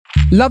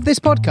Love this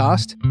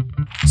podcast?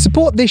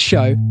 Support this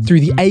show through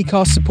the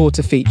Acast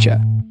supporter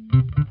feature.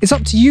 It's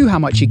up to you how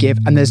much you give,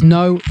 and there's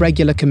no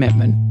regular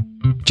commitment.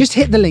 Just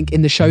hit the link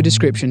in the show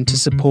description to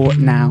support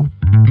now.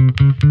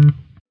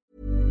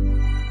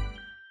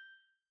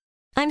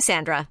 I'm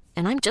Sandra,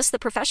 and I'm just the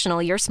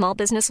professional your small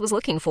business was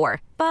looking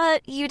for.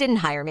 But you didn't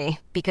hire me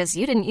because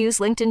you didn't use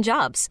LinkedIn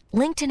Jobs.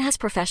 LinkedIn has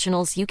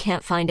professionals you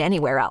can't find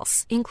anywhere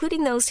else,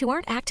 including those who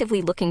aren't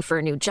actively looking for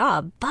a new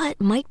job, but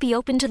might be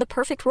open to the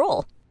perfect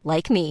role,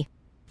 like me.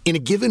 In a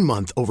given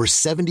month, over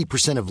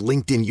 70% of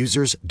LinkedIn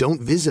users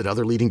don't visit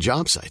other leading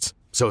job sites.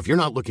 So if you're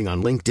not looking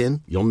on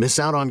LinkedIn, you'll miss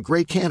out on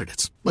great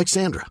candidates like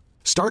Sandra.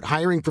 Start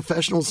hiring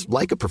professionals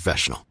like a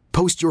professional.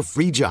 Post your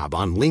free job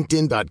on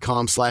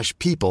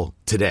linkedin.com/people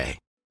today.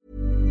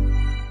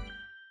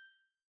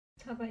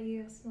 How about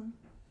you, Asma?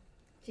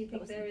 Do you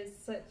think there is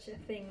such a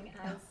thing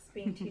as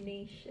being too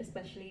niche,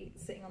 especially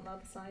sitting on the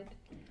other side?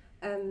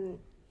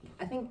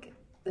 I think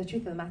the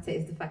truth of the matter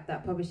is the fact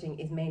that publishing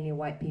is mainly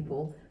white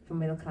people from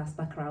middle class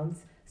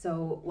backgrounds.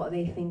 So what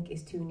they think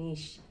is too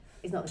niche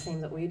is not the same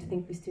that we would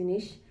think is too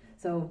niche.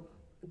 So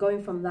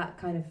going from that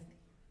kind of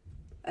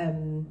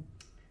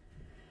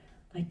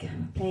like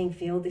playing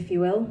field, if you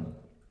will,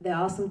 there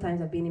are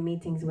sometimes I've been in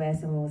meetings where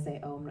someone will say,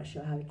 oh, I'm not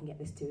sure how we can get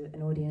this to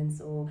an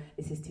audience, or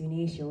this is too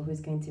niche, or who's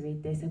going to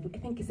read this. I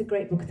think it's a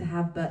great book to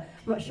have, but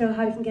I'm not sure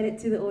how we can get it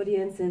to the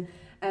audience.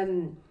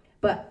 And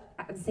but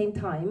at the same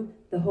time,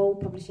 the whole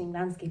publishing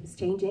landscape is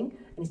changing,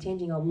 and it's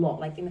changing a lot.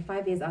 Like in the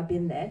 5 years I've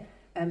been there,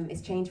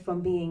 it's changed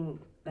from being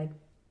like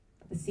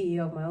the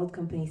CEO of my old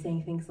company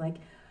saying things like,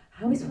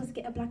 how are we supposed to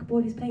get a black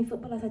boy who's playing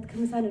football outside to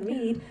come inside and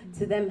read,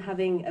 to them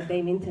having a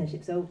BAME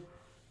internship. So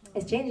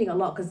it's changing a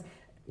lot because,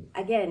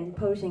 again,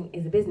 publishing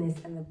is a business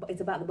and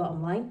it's about the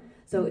bottom line.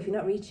 So if you're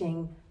not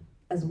reaching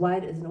as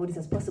wide as an audience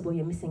as possible,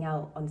 you're missing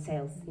out on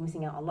sales. You're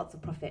missing out on lots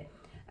of profit.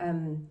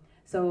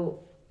 So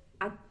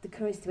at the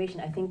current situation,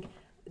 I think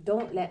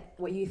don't let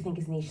what you think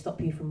is niche stop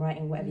you from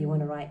writing whatever you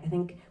want to write. I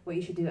think what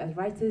you should do as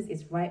writers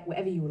is write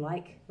whatever you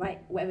like,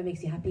 write whatever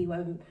makes you happy,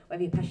 whatever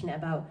you're passionate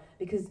about.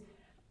 Because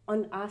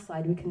on our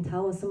side, we can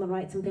tell when someone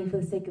writes something for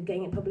the sake of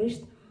getting it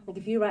published. Like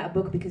if you write a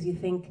book because you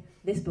think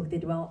this book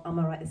did well, I'm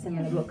gonna write a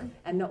similar book,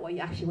 and not what you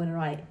actually want to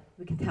write.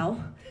 We can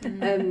tell.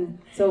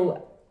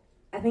 So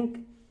I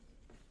think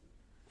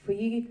for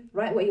you,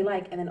 write what you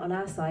like, and then on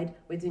our side,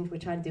 we're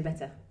trying to do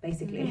better,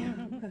 basically. Yeah.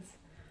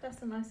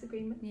 That's a nice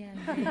agreement. Yeah.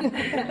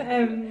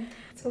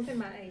 Talking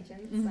about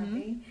agents,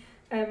 Abby,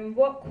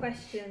 what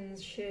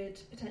questions should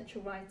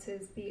potential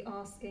writers be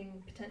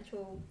asking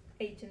potential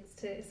agents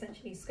to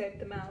essentially scope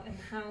them out, and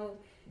how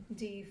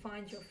do you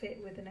find your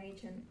fit with an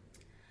agent?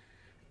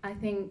 I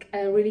think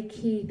a really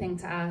key thing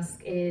to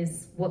ask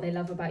is what they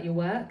love about your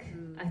work.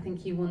 I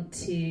think you want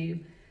to,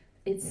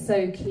 it's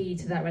so key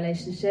to that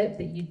relationship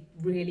that you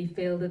really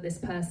feel that this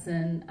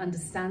person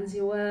understands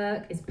your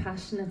work, is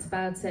passionate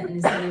about it, and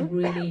is going to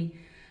really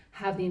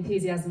have the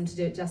enthusiasm to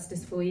do it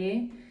justice for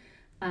you.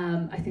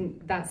 I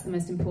think that's the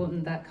most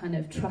important, that kind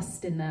of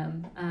trust in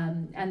them.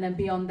 And then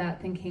beyond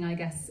that, thinking, I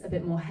guess, a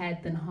bit more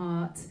head than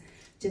heart,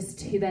 just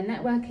who their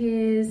network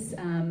is,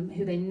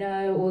 who they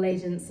know. All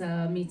agents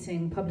are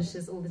meeting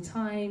publishers all the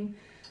time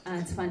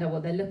to find out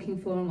what they're looking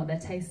for and what their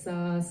tastes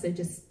are. So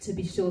just to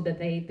be sure that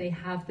they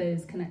have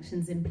those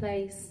connections in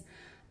place,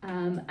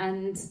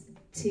 and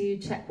to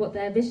check what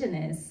their vision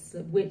is.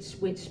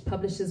 Which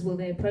publishers will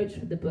they approach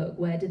with the book?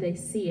 Where do they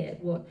see it?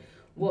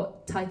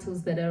 What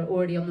titles that are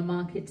already on the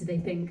market do they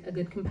think are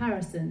good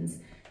comparisons?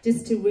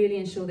 Just to really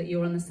ensure that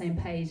you're on the same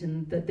page,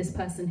 and that this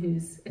person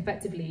who's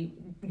effectively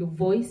your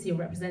voice, your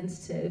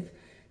representative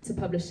to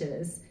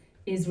publishers,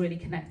 is really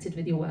connected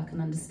with your work and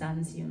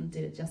understands you and do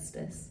it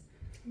justice.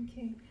 Thank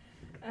you.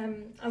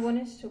 I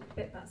wanted to talk a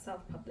bit about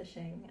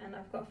self-publishing, and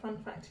I've got a fun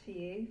fact for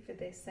you for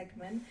this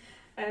segment.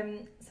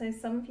 So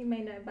some of you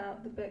may know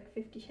about the book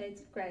 50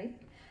 Shades of Grey.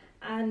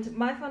 And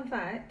my fun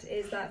fact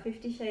is that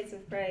 50 Shades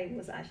of Grey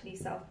was actually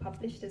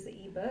self-published as an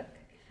ebook,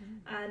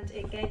 and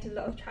it gained a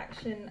lot of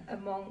traction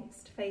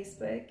amongst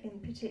Facebook, in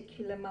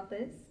particular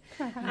mothers.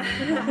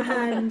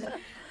 And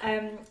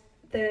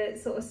the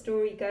sort of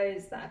story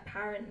goes that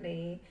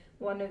apparently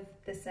one of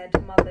the said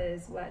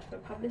mothers worked for a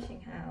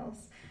publishing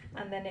house,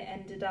 and then it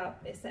ended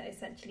up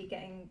essentially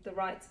getting the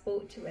rights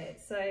bought to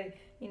it. So,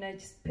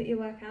 just put your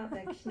work out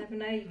there, because you never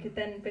know, you could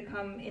then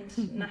become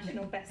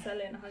international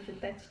bestseller in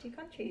 132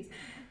 countries.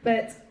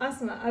 But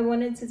Asma, I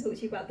wanted to talk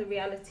to you about the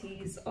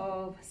realities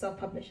of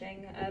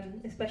self-publishing,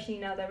 especially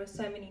now there are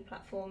so many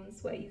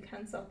platforms where you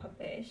can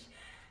self-publish.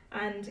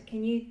 And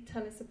can you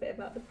tell us a bit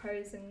about the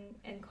pros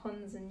and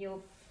cons and your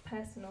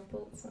personal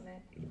thoughts on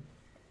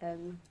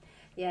it?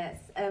 Yes,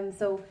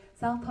 so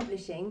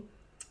self-publishing,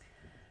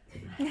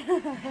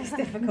 it's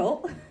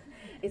difficult.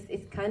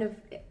 It's kind of,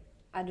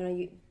 I don't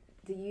know,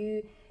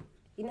 you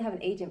didn't have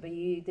an agent, but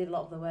you did a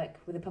lot of the work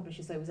with a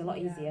publisher, so it was a lot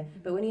easier.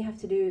 But when you have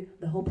to do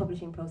the whole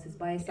publishing process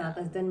by yourself,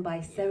 that's done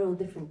by several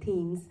different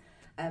teams,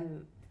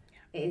 it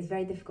is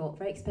very difficult,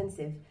 very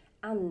expensive,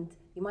 and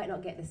you might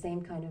not get the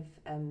same kind of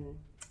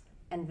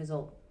end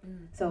result.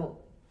 So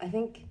I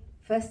think,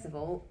 first of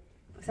all,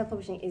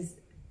 self-publishing is,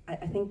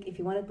 I think if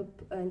you want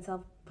to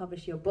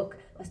self-publish your book,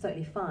 that's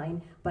totally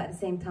fine. But at the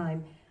same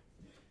time,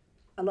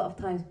 a lot of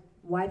times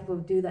why people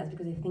do that is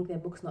because they think their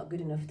book's not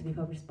good enough to be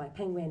published by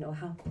Penguin or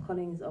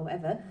HarperCollins or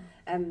whatever.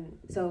 I'm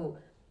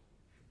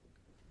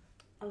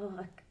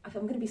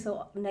going to be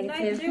so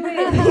negative.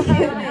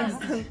 No,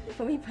 do it.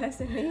 For me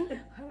personally,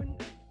 I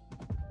wouldn't.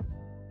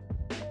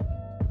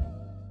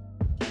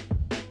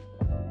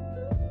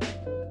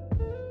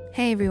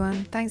 Hey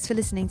everyone, thanks for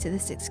listening to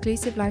this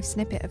exclusive live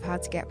snippet of How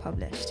to Get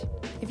Published.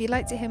 If you'd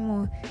like to hear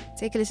more,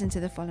 take a listen to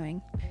the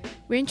following.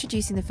 We're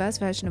introducing the first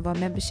version of our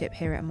membership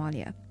here at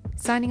Amaliah.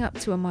 Signing up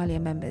to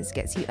Amaliah members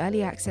gets you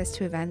early access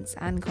to events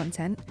and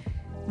content,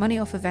 money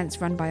off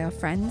events run by our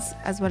friends,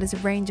 as well as a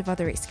range of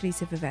other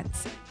exclusive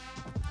events.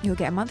 You'll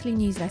get a monthly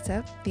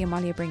newsletter, the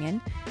Amaliah Bring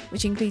In,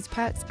 which includes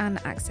perks and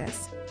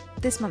access.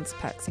 This month's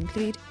perks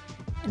include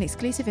an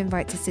exclusive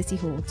invite to City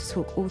Hall to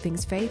talk all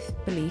things faith,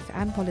 belief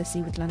and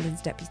policy with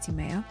London's Deputy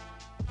Mayor,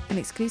 an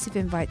exclusive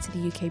invite to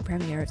the UK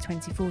premiere of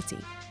 2040,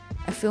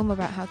 a film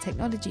about how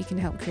technology can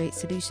help create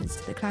solutions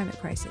to the climate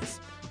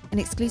crisis, an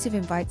exclusive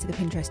invite to the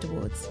Pinterest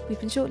Awards. We've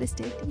been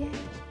shortlisted, yay!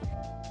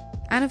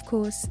 And of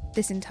course,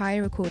 this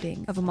entire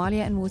recording of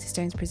Amaliah and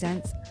Waterstones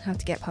presents How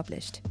to Get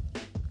Published.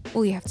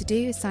 All you have to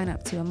do is sign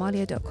up to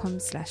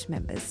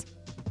amaliah.com/members.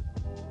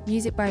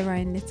 Music by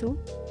Ryan Little,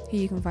 who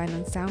you can find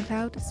on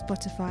SoundCloud,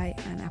 Spotify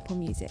and Apple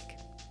Music.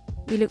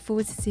 We look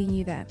forward to seeing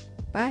you there.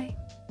 Bye!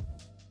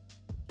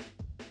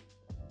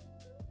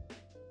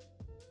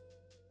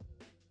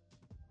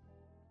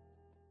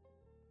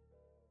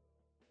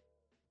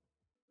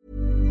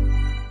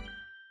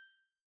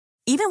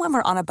 Even when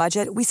we're on a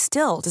budget, we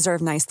still deserve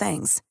nice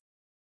things.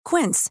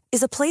 Quince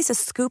is a place to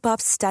scoop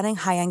up stunning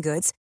high-end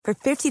goods for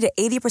 50 to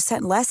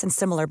 80% less than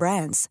similar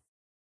brands.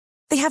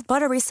 They have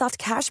buttery soft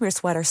cashmere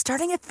sweaters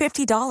starting at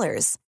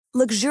 $50,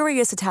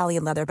 luxurious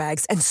Italian leather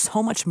bags, and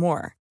so much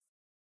more.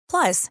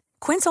 Plus,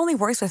 Quince only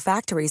works with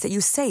factories that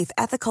use safe,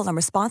 ethical, and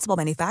responsible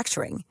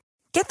manufacturing.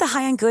 Get the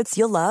high-end goods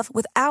you'll love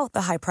without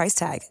the high price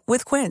tag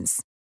with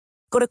Quince.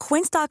 Go to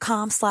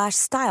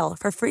quince.com/style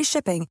for free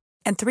shipping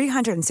and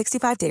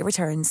 365-day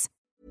returns.